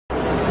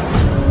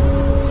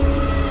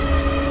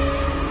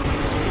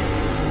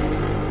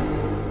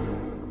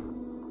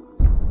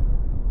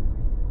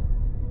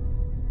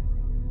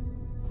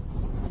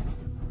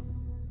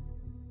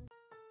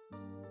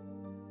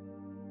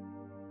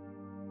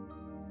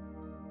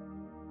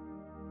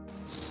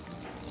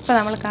ഇപ്പോൾ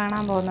നമ്മൾ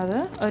കാണാൻ പോകുന്നത്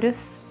ഒരു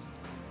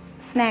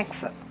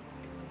സ്നാക്സ്,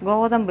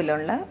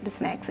 ഗോതമ്പിലുള്ള ഒരു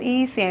സ്നാക്സ്,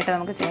 ഈസി ആയിട്ട്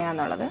നമുക്ക്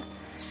ചെയ്യാമെന്നുള്ളത്.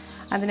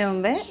 അതിനു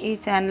മുമ്പ് ഈ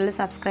ചാനൽ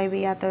സബ്സ്ക്രൈബ്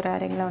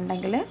ചെയ്യാത്തവരാരെങ്കിലും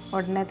ഉണ്ടെങ്കിൽ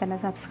ഉടനെ തന്നെ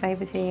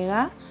സബ്സ്ക്രൈബ് ചെയ്യുക.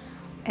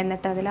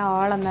 എന്നിട്ട് അതിൽ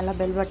ഓൾ എന്നുള്ള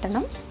ബെൽ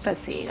ബട്ടണും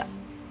പ്രസ് ചെയ്യുക.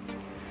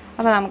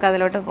 അപ്പോൾ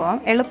നമുക്കതിലോട്ട് പോകാം.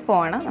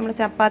 എളുപ്പമാണ്. നമ്മൾ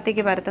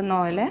ചപ്പാത്തിക്ക് പരത്തുന്ന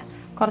പോലെ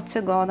കുറച്ച്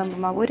ഗോതമ്പ്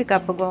മാവ്, 1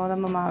 കപ്പ്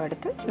ഗോതമ്പ് മാവ്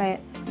എടുത്ത്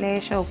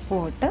ലേശം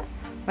ഉപ്പും ഇട്ട്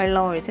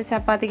വെള്ളം ഒഴിച്ച്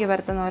ചപ്പാത്തിക്ക്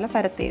പരത്തുന്ന പോലെ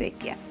പരത്തി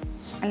വയ്ക്കുക.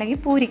 അല്ലെങ്കിൽ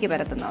പൂരിക്ക്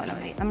പരത്തുന്ന പോലെ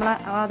മതി. നമ്മൾ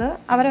അത്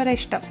അവരവരെ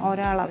ഇഷ്ടം,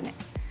 ഓരോ അളവിന്.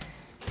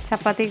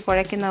 ചപ്പാത്തിക്ക്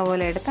കുഴയ്ക്കുന്ന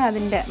പോലെ എടുത്ത്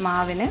അതിൻ്റെ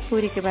മാവിന്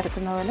പൂരിക്ക്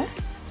പരത്തുന്ന പോലെ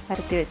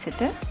പരത്തി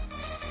വെച്ചിട്ട്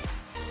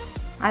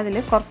അതിൽ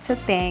കുറച്ച്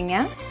തേങ്ങ,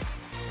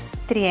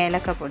 ഇത്തിരി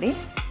ഏലക്കപ്പൊടി,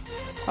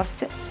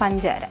 കുറച്ച്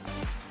പഞ്ചാര,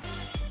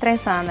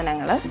 ഇത്രയും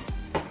സാധനങ്ങൾ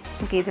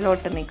നമുക്ക്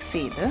ഇതിലോട്ട് മിക്സ്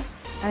ചെയ്ത്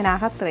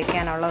അതിനകത്ത്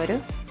വയ്ക്കാനുള്ള ഒരു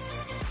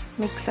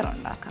മിക്സർ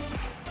ഉണ്ടാക്കാം.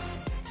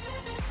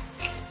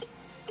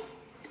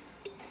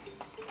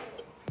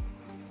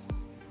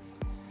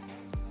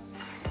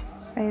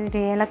 ഇതിൽ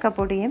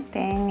ഏലക്കപ്പൊടിയും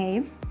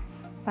തേങ്ങയും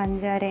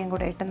പഞ്ചാരയും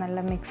കൂടെ ഇട്ട് നല്ല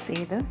മിക്സ്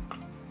ചെയ്ത്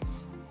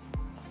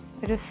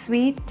ഒരു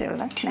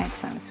സ്വീറ്റുള്ള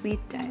സ്നാക്സാണ്,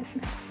 സ്വീറ്റായ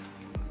സ്നാക്സ്.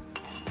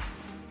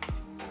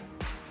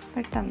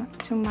 പെട്ടെന്ന്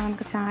ചുമ്മാ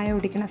നമുക്ക് ചായ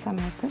കുടിക്കുന്ന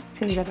സമയത്ത്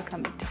ചെയ്തെടുക്കാൻ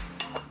പറ്റും.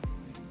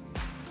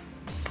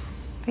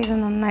 അപ്പോൾ ഇത്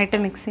നന്നായിട്ട്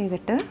മിക്സ്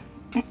ചെയ്തിട്ട്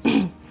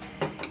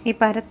ഈ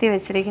പരത്തി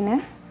വെച്ചിരിക്കുന്ന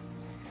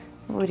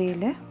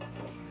പൂരിയിൽ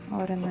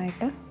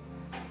ഓരോന്നായിട്ട്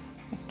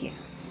വയ്ക്കുക.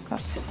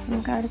 കുറച്ച്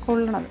നമുക്ക് അതിൽ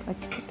കൊള്ളണത്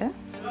വച്ചിട്ട്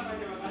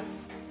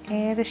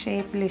ഏത്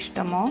ഷേപ്പിൽ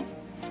ഇഷ്ടമോ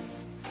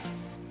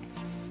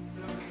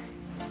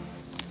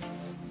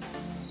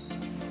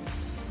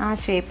ആ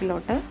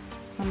ഷേപ്പിലോട്ട്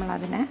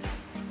നമ്മളതിനെ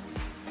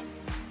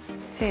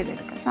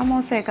ചെയ്തെടുക്കുക.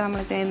 സമോസയൊക്കെ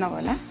നമ്മൾ ചെയ്യുന്ന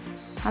പോലെ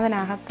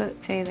അതിനകത്ത്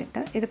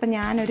ചെയ്തിട്ട്, ഇതിപ്പോൾ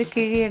ഞാനൊരു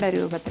കിഴിയുടെ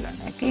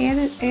രൂപത്തിലുണ്ടാക്കി.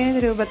 ഏത്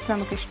രൂപത്തിൽ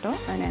നമുക്കിഷ്ടമോ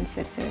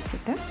അതിനനുസരിച്ച്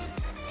വെച്ചിട്ട്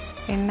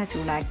എണ്ണ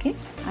ചൂടാക്കി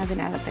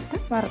അതിനകത്തിട്ട്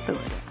വറുത്ത്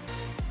വരിക.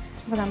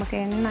 അപ്പോൾ നമുക്ക്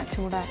എണ്ണ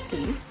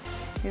ചൂടാക്കി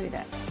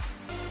ഇതിടാം.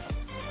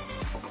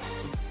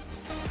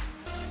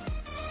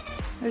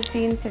 ഒരു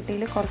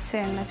ചീനച്ചട്ടിയിൽ കുറച്ച്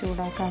എണ്ണ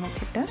ചൂടാക്കാൻ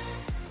വെച്ചിട്ട്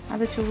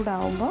അത്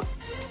ചൂടാവുമ്പോൾ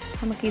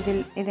നമുക്കിതിൽ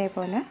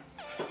ഇതേപോലെ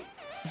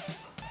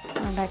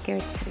ഉണ്ടാക്കി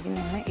വെച്ചിരിക്കുന്ന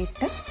എണ്ണ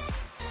ഇട്ട്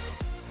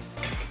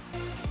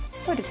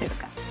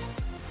പൊരിച്ചെടുക്കാം.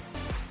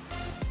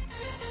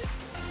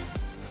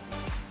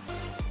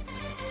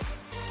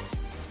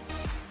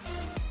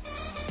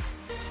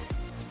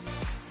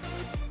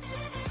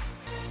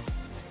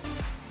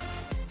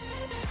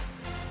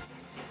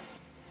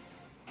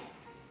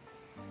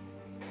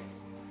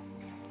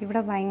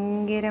 ഇവിടെ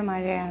ഭയങ്കര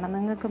മഴയാണ്.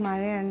 നിങ്ങൾക്ക്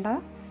മഴയുണ്ടോ?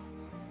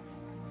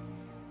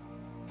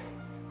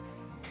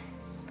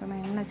 ഇപ്പം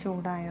എണ്ണ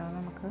ചൂടായോ?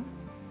 നമുക്ക്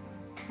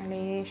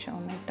ലേശം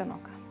ഒന്ന് ഇട്ട്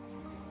നോക്കാം.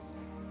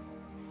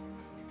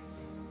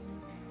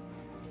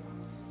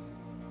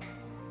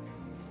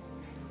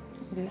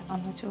 ഇതിൽ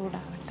ഒന്ന്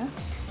ചൂടാവട്ടെ.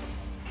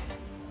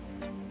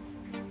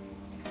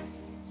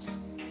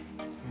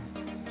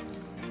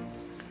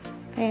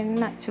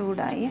 എണ്ണ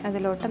ചൂടായി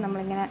അതിലോട്ട്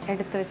നമ്മളിങ്ങനെ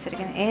എടുത്ത്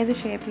വെച്ചിരിക്കുന്നത് ഏത്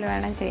ഷേപ്പിൽ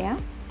വേണം ചെയ്യാം.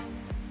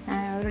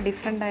 ഒരു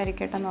ഡിഫറെൻ്റ്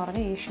ആയിരിക്കട്ടെ എന്ന്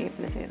പറഞ്ഞ് ഈ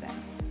ഷേപ്പിൽ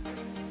ചെയ്തതാണ്.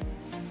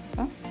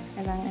 അപ്പം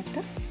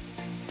ഇതങ്ങിട്ട്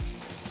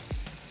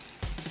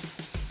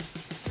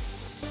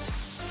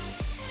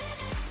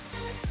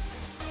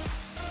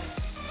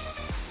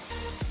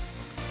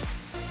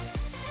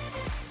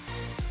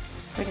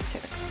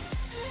പിടിച്ചെടുക്കും.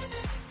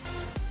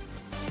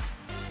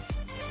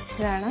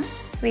 ഇതാണ്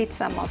സ്വീറ്റ്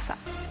സമോസ.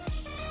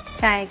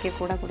 ചായക്ക്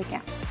കൂടെ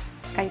കഴിക്കാം.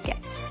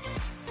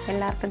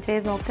 എല്ലാവർക്കും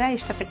ചെയ്ത് നോക്കുക.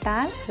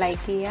 ഇഷ്ടപ്പെട്ടാൽ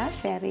ലൈക്ക് ചെയ്യുക,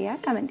 ഷെയർ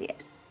ചെയ്യുക, കമൻറ്റ്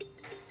ചെയ്യുക.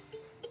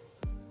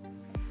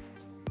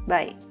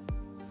 Bye.